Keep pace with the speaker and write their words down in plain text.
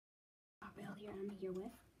here I'm here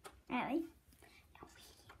with Riley. And we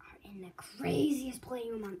are in the craziest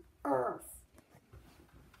playroom on earth.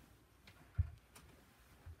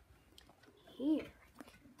 Here.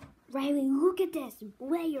 Riley, look at this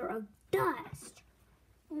layer of dust.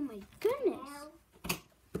 Oh my goodness. I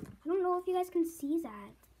don't know if you guys can see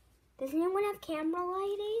that. Does anyone have camera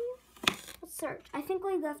lighting? Let's search. I think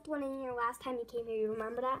we left one in here last time you came here. You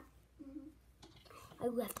remember that? I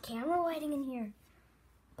left camera lighting in here,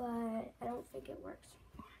 but I don't think it works.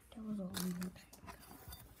 That was all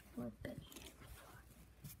weird.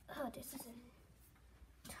 Oh, this is a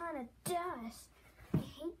ton of dust. I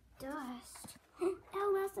hate dust.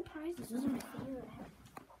 LOL surprises. Those are my favorite.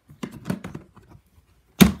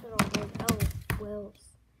 They're all those LOLs.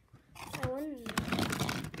 I wonder.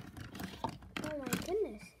 Oh my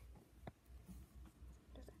goodness.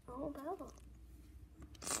 Oh, Bella.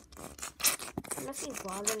 It must be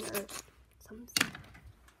vlogging or something.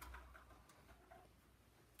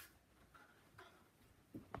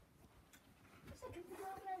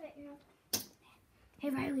 Hey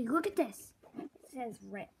Riley, look at this. It says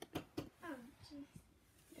RIP. Oh, jeez.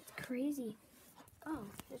 It's crazy.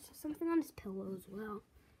 Oh, there's something on his pillow as well.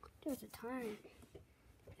 There's a time.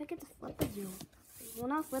 I think it's a flip-a-zoo. Well,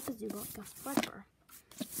 not flip-a-zoo, but like a flipper.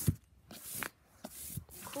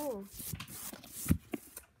 Cool.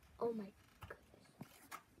 Oh my goodness.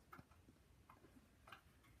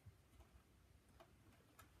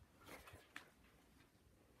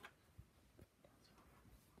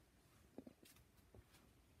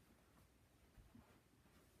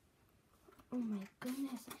 Oh my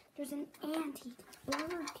goodness. There's an antique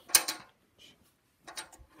bird cage.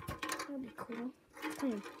 That'll be cool.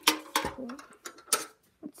 Cool.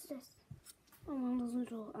 What's this? Oh, one of those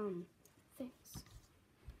little things.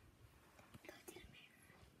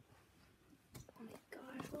 Oh my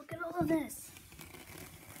gosh, look at all of this.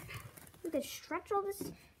 We could stretch all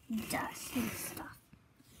this dust and stuff.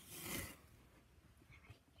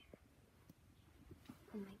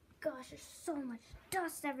 Oh my gosh, there's so much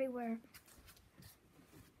dust everywhere.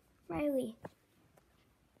 Riley,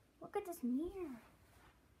 look at this mirror.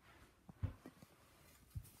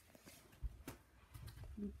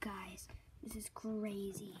 You guys, this is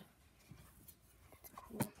crazy. That's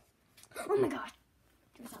cool. Oh my gosh,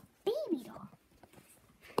 there's a baby doll.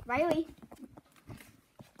 Riley.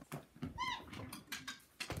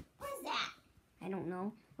 What is that? I don't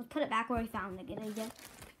know. Let's put it back where we found it. Get it again.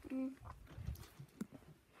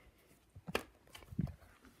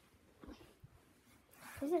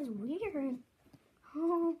 This is weird.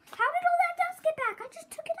 Oh, how did all that dust get back? I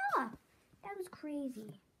just took it off. That was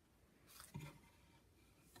crazy.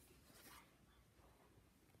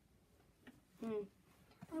 I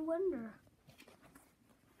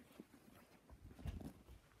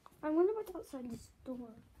wonder what's outside this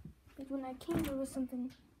door. Because when I came, there was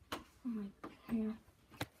something. Oh my, yeah.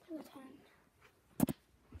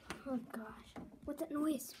 Oh gosh. What's that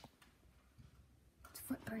noise? It's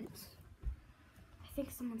footprints. I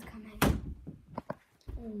think someone's coming.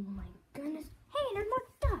 Oh my goodness. Hey, there's more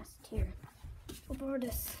dust here. We'll borrow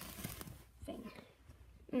this thing.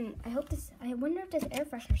 I wonder if this air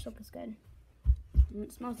freshener soap is good.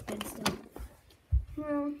 It smells good still.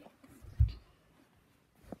 Well,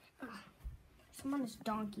 some on this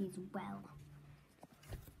donkey as well.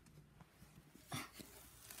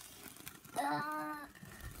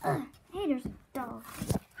 Hey, there's a doll.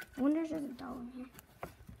 I wonder if there's a doll in here.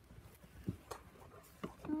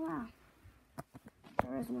 Oh wow.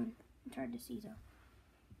 There is one. It's hard to see though.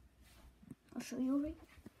 I'll show you over here.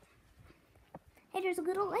 Hey, there's a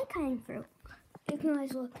little light coming through. You can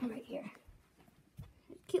always look right here.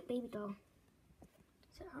 Cute baby doll.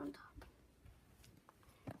 Sit her on top.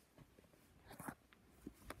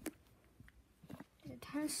 There's a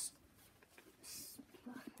ton of stuff.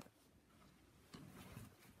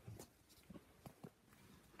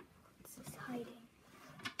 What's this hiding?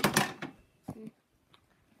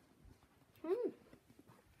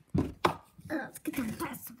 Let's get the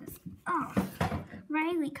rest of this off.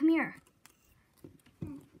 Riley, come here.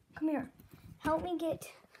 Come here. Help me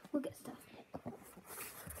we'll get stuff.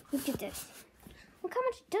 Look at this. Look how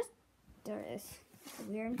much dust there is. That's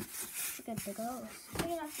weird. Look at the ghost. Look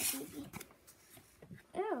at the TV.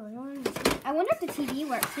 Ew, I wonder if the TV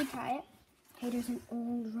works. Can we try it? Hey, there's an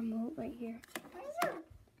old remote right here.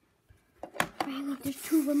 Riley, there's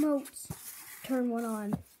two remotes. Turn one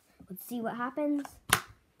on. Let's see what happens.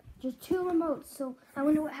 There's two remotes, so I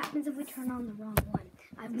wonder what happens if we turn on the wrong one.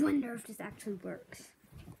 I wonder if this actually works.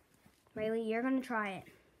 Riley, you're going to try it.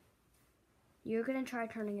 You're going to try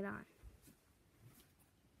turning it on.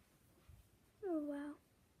 Oh, wow.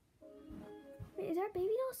 Wait, is our baby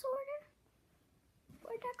doll sorter?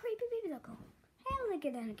 Where'd that creepy baby go? Hey, look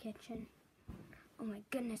at that in the kitchen. Oh my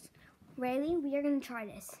goodness. Riley, we are going to try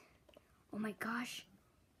this. Oh my gosh.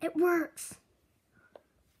 It works.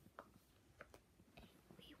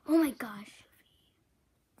 Oh my gosh.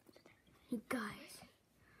 You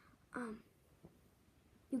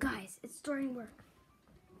guys, it's starting to work.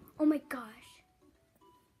 Oh my gosh.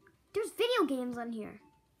 There's video games on here.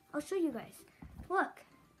 I'll show you guys. Look.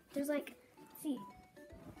 There's like, see.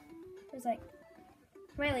 There's like,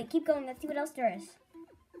 Riley, keep going. Let's see what else there is.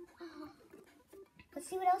 Let's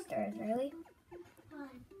see what else there is, Riley.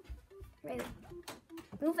 Riley.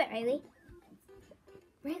 Move it, Riley.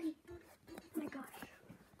 Riley. Oh my gosh.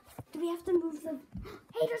 Do we have to move them?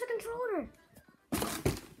 Hey, there's a controller.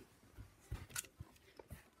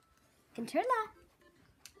 Controller.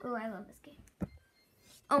 Oh, I love this game.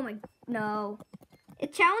 Oh my, no.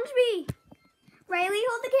 It challenged me. Riley,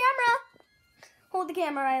 hold the camera. Hold the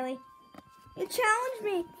camera, Riley. It challenged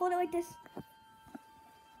me. Hold it like this.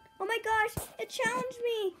 Oh my gosh, it challenged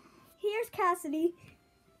me. Here's Cassidy.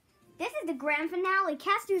 This is the grand finale.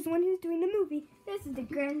 Cassidy is the one who's doing the movie. This is the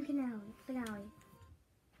grand finale.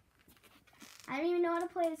 I don't even know how to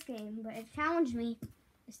play this game, but it challenged me.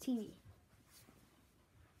 This TV.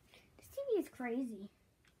 This TV is crazy.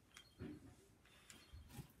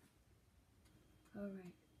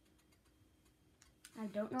 Alright. I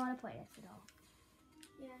don't know how to play this at all.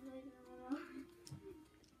 Yeah, I don't even know.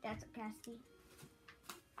 That's a Cassidy.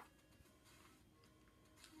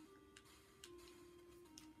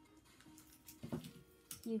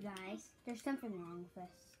 You guys, there's something wrong with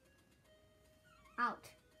this. Out.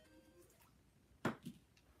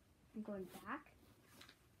 I'm going back.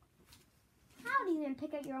 How do you even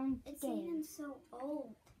pick out your own game? It's even so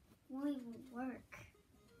old. It won't even work.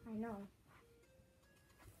 I know.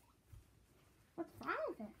 What's wrong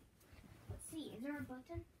with it? Let's see, is there a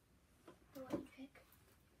button? The one you pick?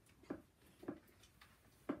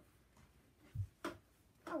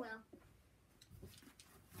 Oh well.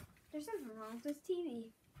 There's something wrong with this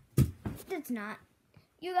TV. It's not.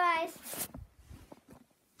 You guys,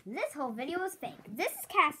 this whole video was fake. This is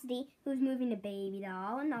Cassidy, who's moving the baby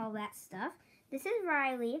doll and all that stuff. This is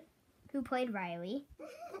Riley, who played Riley.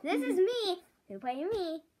 This is me, who played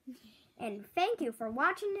me. And thank you for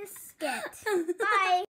watching this skit. Bye.